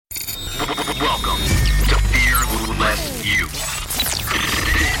fearless you.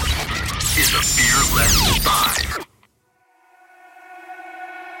 This is a fearless 5.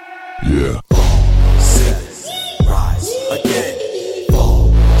 Yeah. Fall 7, rise again.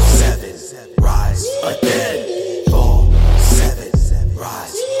 Fall 7, rise again. Fall 7,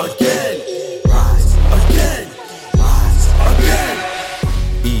 rise again. Rise again. Rise again.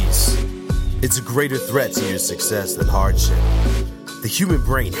 Ease. It's a greater threat to your success than hardship. The human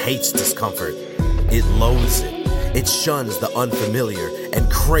brain hates discomfort. It loathes it. It shuns the unfamiliar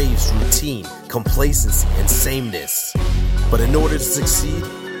and craves routine, complacency, and sameness. But in order to succeed,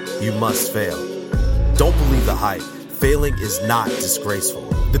 you must fail. Don't believe the hype. Failing is not disgraceful.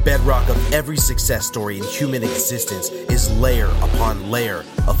 The bedrock of every success story in human existence is layer upon layer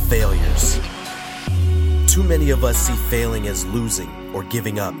of failures. Too many of us see failing as losing or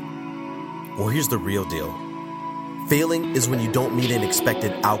giving up. Well, here's the real deal. Failing is when you don't meet an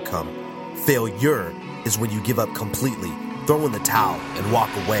expected outcome. Failure is when you give up completely, throw in the towel, and walk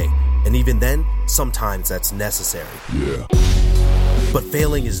away. And even then, sometimes that's necessary. Yeah. But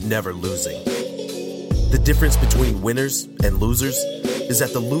failing is never losing. The difference between winners and losers is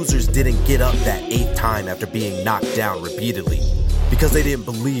that the losers didn't get up that 8th time after being knocked down repeatedly because they didn't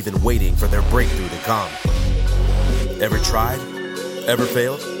believe in waiting for their breakthrough to come. Ever tried? Ever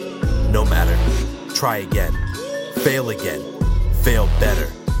failed? No matter. Try again. Fail again. Fail better.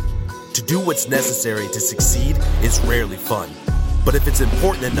 To do what's necessary to succeed is rarely fun. But if it's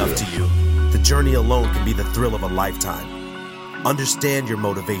important enough to you, the journey alone can be the thrill of a lifetime. Understand your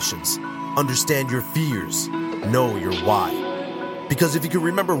motivations. Understand your fears. Know your why. Because if you can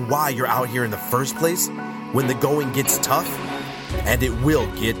remember why you're out here in the first place, when the going gets tough, and it will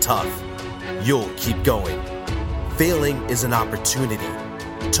get tough, you'll keep going. Failing is an opportunity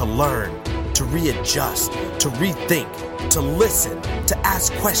to learn, to readjust, to rethink, to listen, to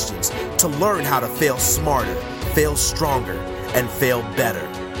ask questions, to learn how to fail smarter, fail stronger, and fail better.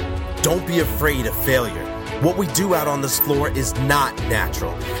 Don't be afraid of failure. What we do out on this floor is not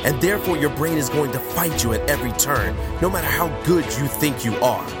natural, and therefore your brain is going to fight you at every turn, no matter how good you think you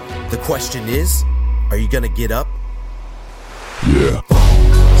are. The question is, are you gonna get up? Yeah.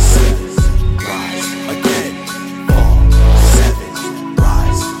 Fall 7, rise again. Fall 7,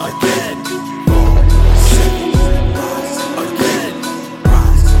 rise again. Fall 7, rise again.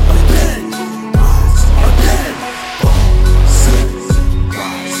 Rise again. Rise again. Fall 7,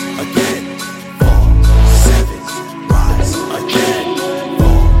 rise again. Fall 7, rise again.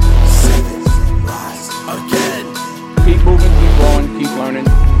 Fall 7, rise again. Keep moving, keep growing, keep learning.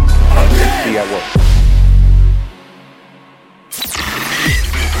 See you at work.